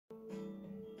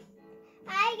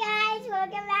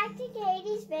welcome back to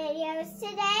Katie's videos.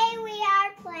 Today we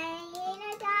are playing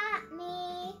Adopt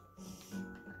Me.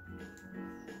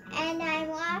 And I'm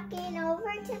walking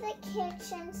over to the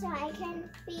kitchen so I can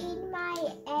feed my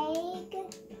egg.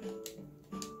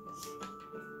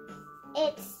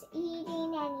 It's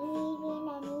eating and eating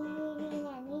and eating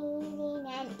and eating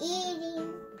and eating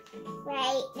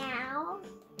right now.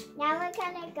 Now we're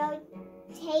gonna go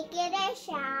take it a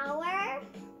shower.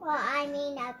 Well, I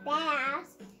mean a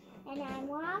bath. And I'm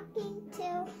walking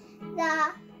to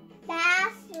the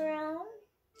bathroom.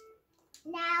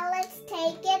 Now let's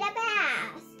take it a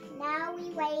bath. Now we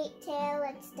wait till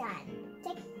it's done.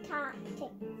 Tick tock,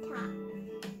 tick tock.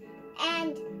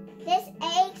 And this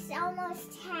egg's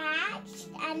almost hatched,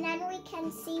 and then we can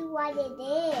see what it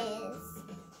is.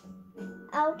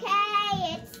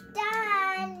 Okay, it's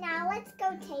done. Now let's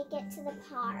go take it to the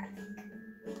park.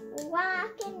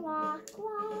 Walk and walk,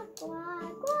 walk,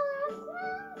 walk, walk,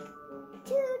 walk.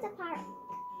 To the park.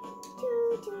 To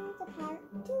the park,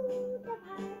 to the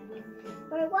park.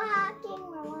 We're walking.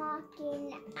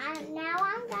 Now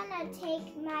I'm gonna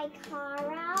take my car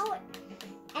out.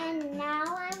 And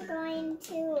now I'm going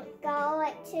to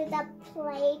go to the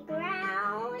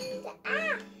playground.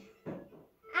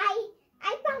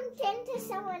 I bumped into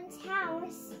someone's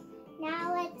house.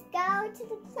 Now let's go to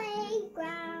the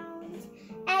playground.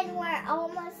 And we're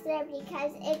almost there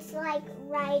because it's like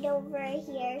right over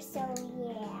here, so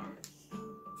yeah.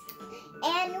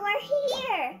 And we're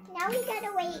here. Now we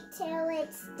gotta wait till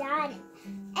it's done.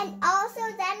 And also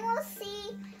then we'll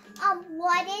see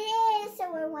what it is. So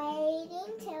we're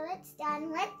waiting till it's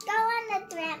done. Let's go on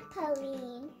the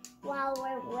trampoline while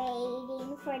we're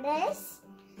waiting for this.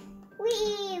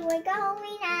 We're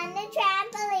going on the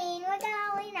trampoline. We're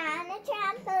going on the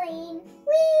trampoline.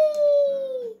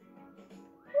 Whee!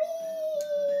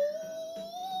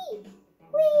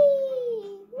 Whee! Whee!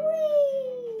 Whee!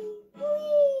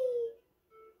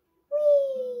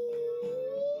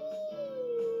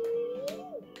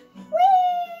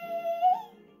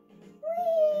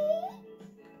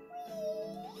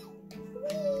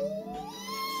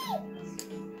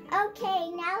 Okay,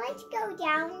 now let's go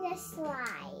down the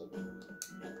slide.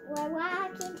 We're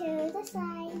walking to the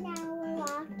slide. Now we're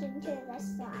walking to the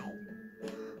slide.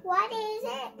 What is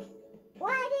it?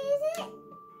 What is it?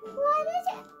 What is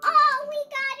it? Oh, we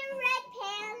got a red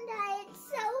panda. It's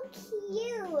so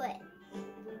cute.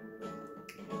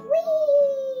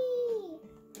 Whee!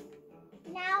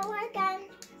 Now we're gonna...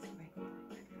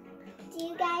 Do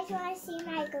you guys want to see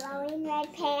my glowing red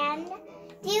panda?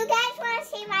 Do you guys want to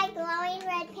see my glowing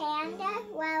red panda?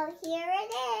 Well, here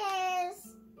it is.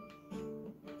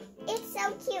 It's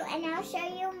so cute, and I'll show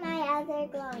you my other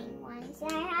glowing ones.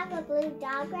 I have a blue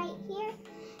dog right here,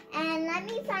 and let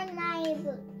me find my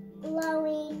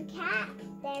glowing cat.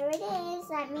 There it is.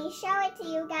 Let me show it to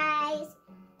you guys.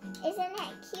 Isn't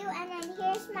it cute? And then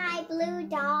here's my blue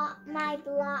dog, my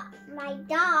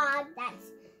dog that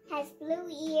has blue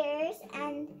ears,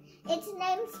 and its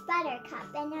name's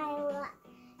Buttercup,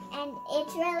 and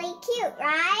it's really cute,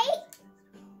 right?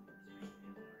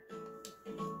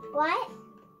 What?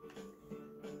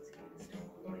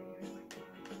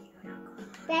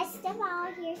 Best of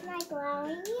all, here's my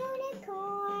glowing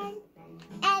unicorn.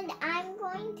 And I'm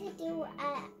going to do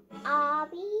a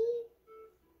obby.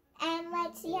 And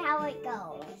let's see how it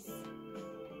goes.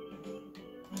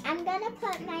 I'm going to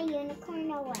put my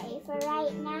unicorn away for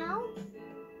right now.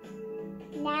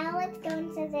 Now let's go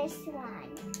into this one.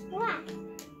 What?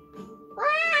 I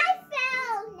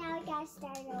fell! Now we got to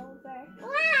start over.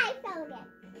 I fell again.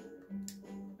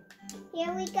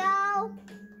 Here we go.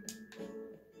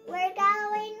 We're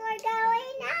going.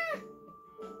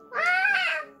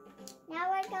 Now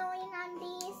we're going on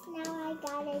these. Now I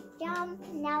gotta jump.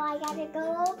 Now I gotta go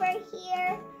over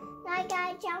here. Now I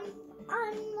gotta jump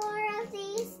on more of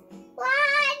these. No,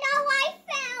 I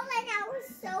fell and I was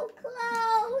so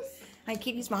close. Hi,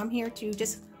 Katie's mom here too,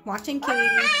 just watching Katie.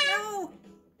 No!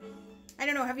 I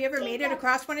don't know, have you ever made it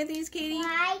across one of these, Katie? Well,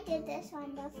 I did this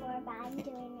one before, but I'm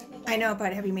doing it again. I know,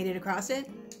 but have you made it across it?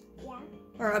 Yeah.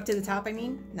 Or up to the top, I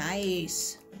mean?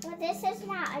 Nice. Well, this is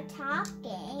not a top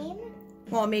game.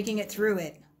 Well, making it through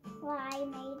it. Well, I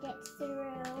made it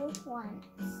through once.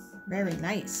 Very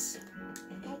nice.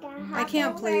 I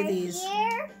can't play these.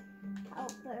 Here,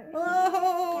 over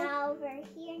oh! Now over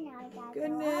here. Now I gotta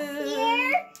Goodness. go up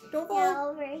here. Don't fall. Now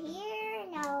over here.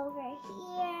 Now over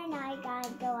here. Now I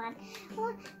gotta go on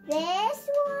this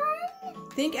one.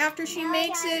 Think after she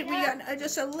makes it, we got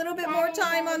just a little bit more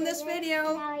time on this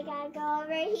video. Now we gotta go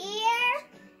over here.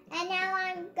 And now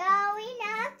I'm going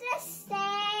up the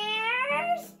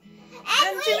stairs.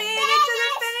 And we you made it to the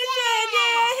finish line!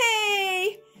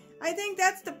 Yay! I think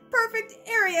perfect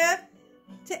area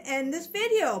to end this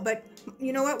video. But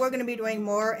you know what? We're going to be doing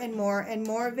more and more and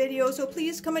more videos. So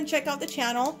please come and check out the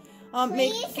channel.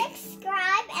 Please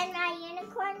subscribe, and my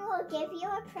unicorn will give you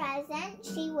a present.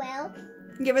 She will.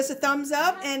 Give us a thumbs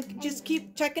up and just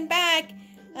keep checking back.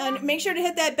 And make sure to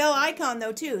hit that bell icon,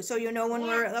 though, too, so you know when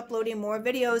we're uploading more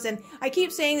videos. And I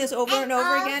keep saying this over and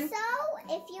over again.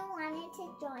 Also, if you wanted to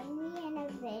join me in a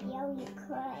video, you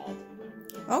could.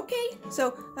 Okay.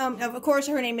 So, of course,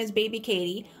 her name is Baby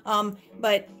Katie.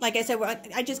 But like I said,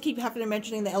 I just keep having to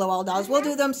mentioning the LOL dolls. We'll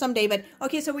do them someday. But,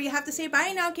 okay, so we have to say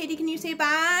bye now. Katie, can you say bye?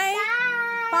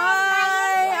 Bye.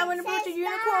 Bye. I'm going to put the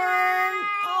unicorn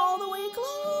all the way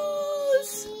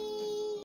close.